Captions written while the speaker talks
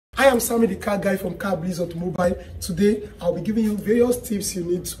I am Sammy, the car guy from Car Bliss Automobile. Today, I'll be giving you various tips you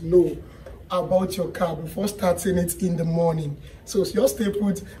need to know about your car before starting it in the morning. So just stay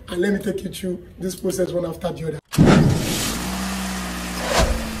put and let me take you through this process one after the other.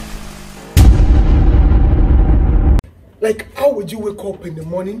 Like, how would you wake up in the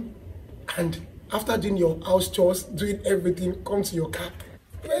morning and after doing your house chores, doing everything, come to your car?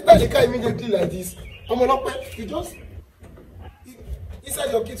 You enter the car immediately like this. You just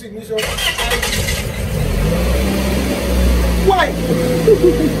inside your key to ignition. Why?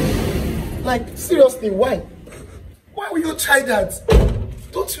 Like, seriously, why? Why will you try that?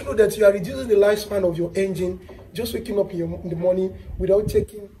 Don't you know that you are reducing the lifespan of your engine just waking up in the morning without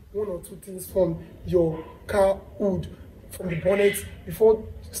checking one or two things from your car hood, from the bonnet, before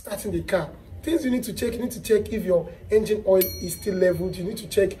starting the car? Things you need to check if your engine oil is still leveled. You need to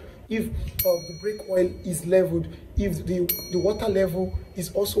check if the brake oil is leveled, if the water level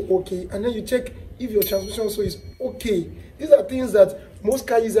is also okay, and then you check if your transmission also is okay. These are things that most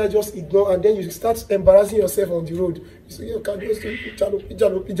car users just ignore, and then you start embarrassing yourself on the road. You say, your car just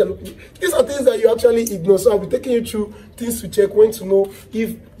jalopy. These are things that you actually ignore. So I'll be taking you through things to check, when to know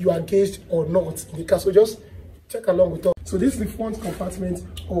if you are engaged or not in the car. So just check along with us. So this is the front compartment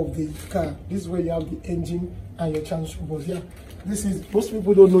of the car. This is where you have the engine and your transmission box. Yeah, this is, most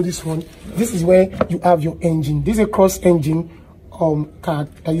people don't know this one. This is where you have your engine. This is a cross engine car.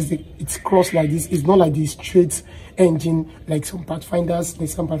 That is, it's crossed like this. It's not like the straight engine like some Pathfinders.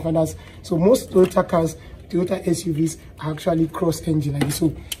 So most Toyota cars, Toyota SUVs are actually cross engine like this.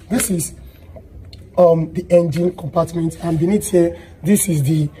 So this is the engine compartment, and beneath here, this is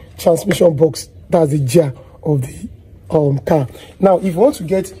the transmission box. That's the gear of the car. Now, if you want to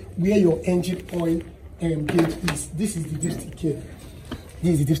get where your engine oil gauge is, this is the dipstick here.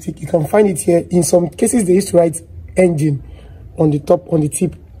 This is the dipstick. You can find it here. In some cases, they used to write engine on the top, on the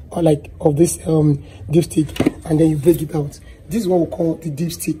tip, or like of this dipstick, and then you break it out. This is what we call the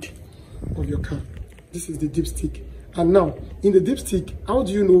dipstick of your car. This is the dipstick. And now, in the dipstick, how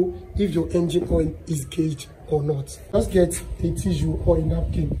do you know if your engine oil is gauged or not? Just get a tissue or a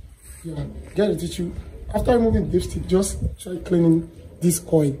napkin. Yeah, get a tissue. After removing the dipstick, just try cleaning this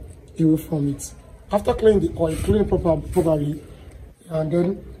oil away from it. After cleaning the oil, clean it properly, and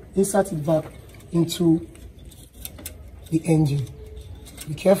then insert it back into the engine.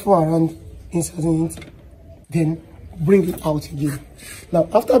 Be careful around inserting it, then bring it out again. Now,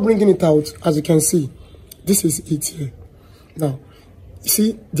 after bringing it out, as you can see, this is it here. Now, you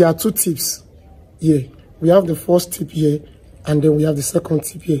see, there are two tips here. We have the first tip here, and then we have the second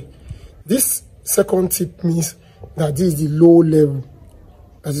tip here. This second tip means that this is the low level.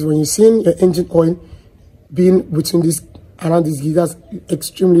 That is, when you're seeing your engine oil being between this, around this gear, that's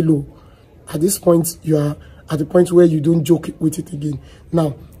extremely low. At this point, you are at the point where you don't joke with it again.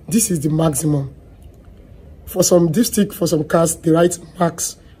 Now, this is the maximum. For some dipstick, for some cars, they write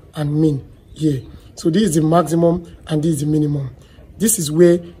max and min here. So this is the maximum and this is the minimum. This is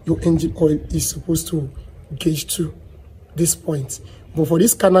where your engine oil is supposed to gauge to, this point. But for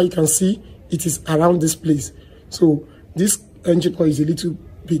this car now, you can see it is around this place. So this engine oil is a little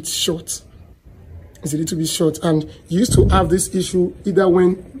bit short. It's a little bit short, and you used to have this issue either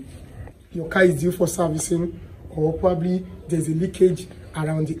when your car is due for servicing, or probably there's a leakage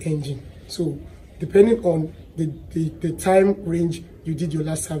around the engine. So depending on the time range you did your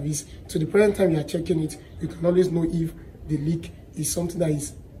last service to the present time you are checking it, you can always know if the leak is something that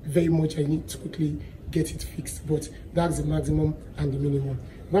is very much I need to quickly get it fixed. But that's the maximum and the minimum.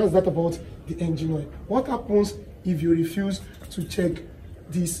 That's that about the engine oil. What happens if you refuse to check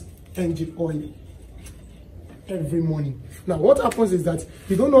this engine oil every morning? Now, what happens is that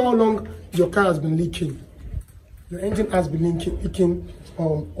you don't know how long your car has been leaking. Your engine has been leaking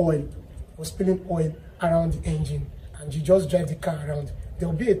oil or spilling oil around the engine, and you just drive the car around. There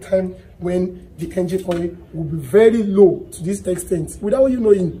will be a time when the engine oil will be very low to this extent. Without you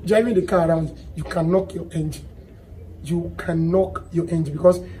knowing, driving the car around, you can knock your engine. You can knock your engine,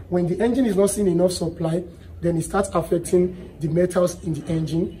 because when the engine is not seeing enough supply, then it starts affecting the metals in the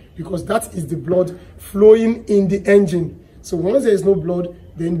engine, because that is the blood flowing in the engine. So once there is no blood,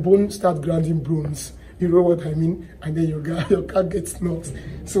 then bones start grinding bones. You know what I mean? And then your car gets knocked.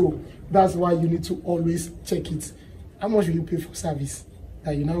 So that's why you need to always check it. How much will you pay for service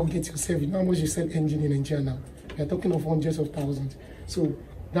that you now get yourself? You know how much you sell engine in Nigeria now? You're talking of hundreds of thousands. So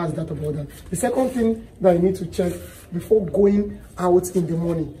that's that about that. The second thing that you need to check before going out in the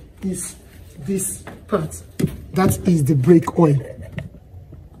morning is this part. That is the brake oil.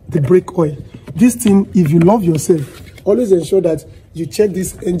 The brake oil. This thing, if you love yourself, always ensure that you check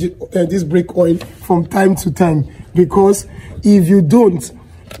this engine, this brake oil from time to time, because if you don't,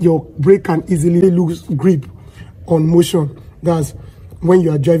 your brake can easily lose grip on motion. That's when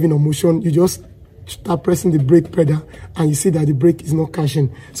you are driving on motion, you just start pressing the brake pedal and you see that the brake is not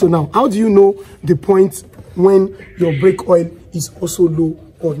catching. So now, how do you know the point when your brake oil is also low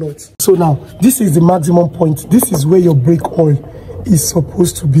or not? So now, this is the maximum point. This is where your brake oil is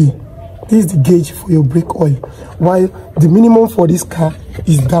supposed to be. This is the gauge for your brake oil, while the minimum for this car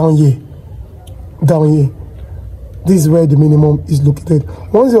is down here. Down here. This is where the minimum is located.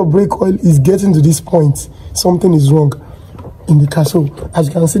 Once your brake oil is getting to this point, something is wrong in the car. So as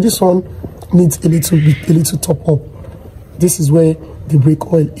you can see, this one needs a little top up. This is where the brake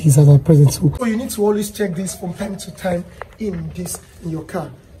oil is at present. So you need to always check this from time to time in your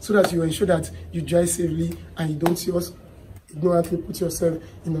car, so that you ensure that you drive safely and you don't ignorantly put yourself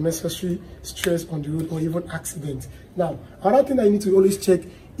in unnecessary stress on the road or even accident. Now, another thing that you need to always check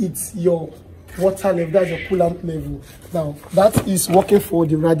is your water level, that's your coolant level. Now, that is working for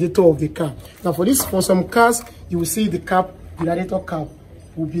the radiator of the car. Now, for some cars, you will see the radiator cap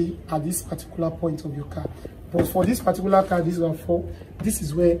will be at this particular point of your car. But for this particular car, this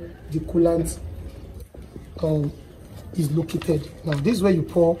is where the coolant is located. Now, this is where you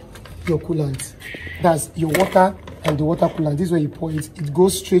pour your coolant. That's your water and the water coolant. This is where you pour it. It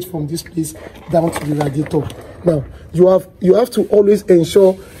goes straight from this place down to the radiator. Now, you have to always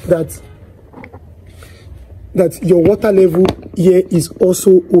ensure that your water level here is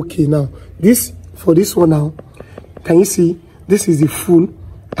also okay. Now, for this one now, can you see? This is the full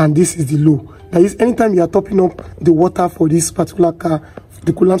and this is the low. That is, anytime you are topping up the water for this particular car,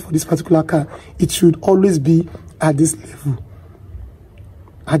 the coolant for this particular car, it should always be at this level.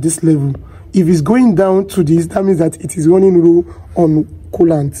 At this level. If it's going down to this, that means that it is running low on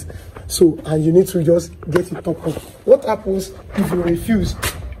coolant. So, and you need to just get it top up. What happens if you refuse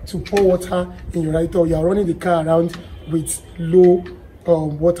to pour water in your radiator? You are running the car around with low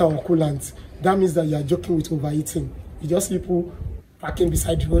water or coolant. That means that you are joking with overheating. You just see people parking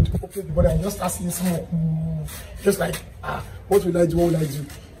beside the road, open the border, and just start seeing smoke. Just like, what will I do? What will I do?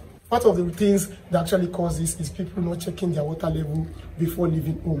 Part of the things that actually cause this is people not checking their water level before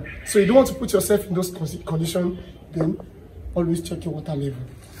leaving home. So you don't want to put yourself in those conditions, then always check your water level.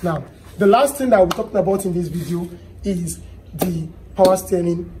 Now, the last thing that we're talking about in this video is the power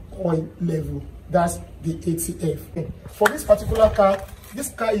steering oil level. That's the ATF. For this particular car, this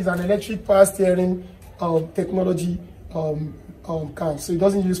car is an electric power steering technology car. So it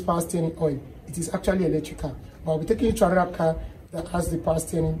doesn't use power steering oil. It is actually electrical. But we're taking you to another car that has the power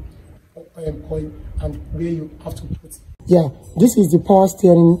steering oil and where you have to put it. Yeah, this is the power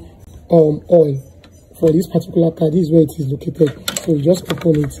steering oil for this particular car. This is where it is located. So you just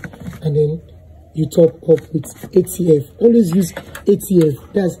open it and then you top up with ATF. Always use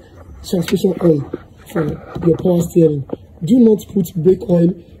ATF. That's transmission oil for your power steering. Do not put brake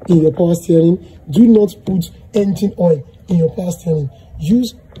oil in your power steering. Do not put engine oil in your power steering.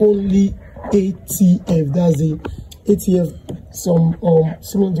 Use only ATF. That's the ATF, the one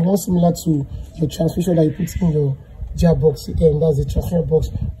similar to your transmission that you put in your gearbox. That's the transmission box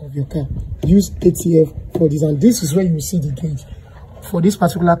of your car. Use ATF for this, and this is where you see the gauge. For this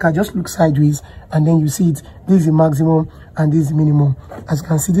particular car, just look sideways and then you see it. This is the maximum and this is the minimum. As you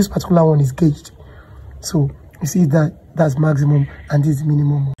can see, this particular one is gauged. So you see that's maximum and this is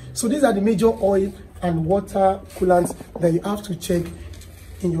minimum. So these are the major oil and water coolants that you have to check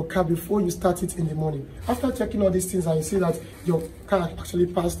in your car before you start it in the morning. After checking all these things and you see that your car actually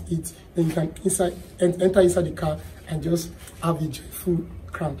passed it, then you can enter inside the car and just have a joyful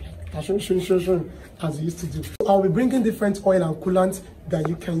crank as you used to do. I'll be bringing different oil and coolant that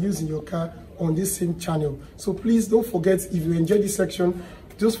you can use in your car on this same channel. So please don't forget, if you enjoyed this section,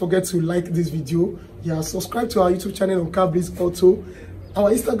 don't forget to like this video. Yeah, subscribe to our YouTube channel on Car Bliss Auto.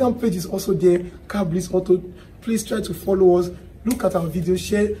 Our Instagram page is also there, Car Bliss Auto. Please try to follow us. Look at our video,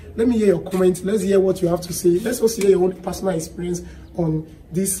 share. Let me hear your comments. Let's hear what you have to say. Let's also hear your own personal experience on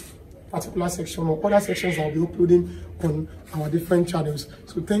this particular section or other sections I'll be uploading on our different channels.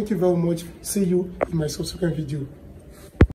 So thank you very much. See you in my subsequent video.